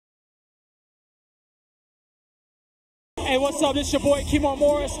Hey, what's up? This is your boy, Kemon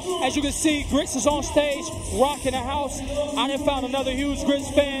Morris. As you can see, Grits is on stage, rocking the house. I done found another huge Grits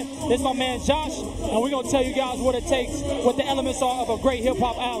fan. This is my man, Josh. And we're going to tell you guys what it takes, what the elements are of a great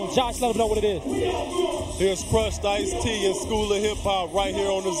hip-hop album. Josh, let them know what it is. Here's Crushed Ice-T and School of Hip-Hop right here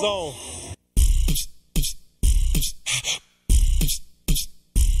on the Zone.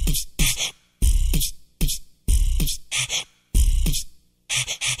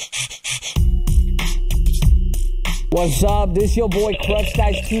 What's up? This your boy Crushed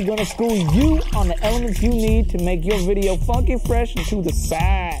Ice-T gonna school you on the elements you need to make your video funky, fresh, and to the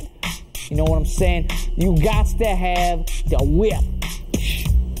side. You know what I'm saying? You got to have the whip.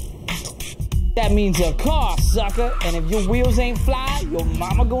 That means a car, sucker. And if your wheels ain't fly, your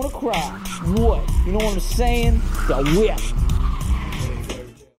mama gonna cry. What? You know what I'm saying? The whip.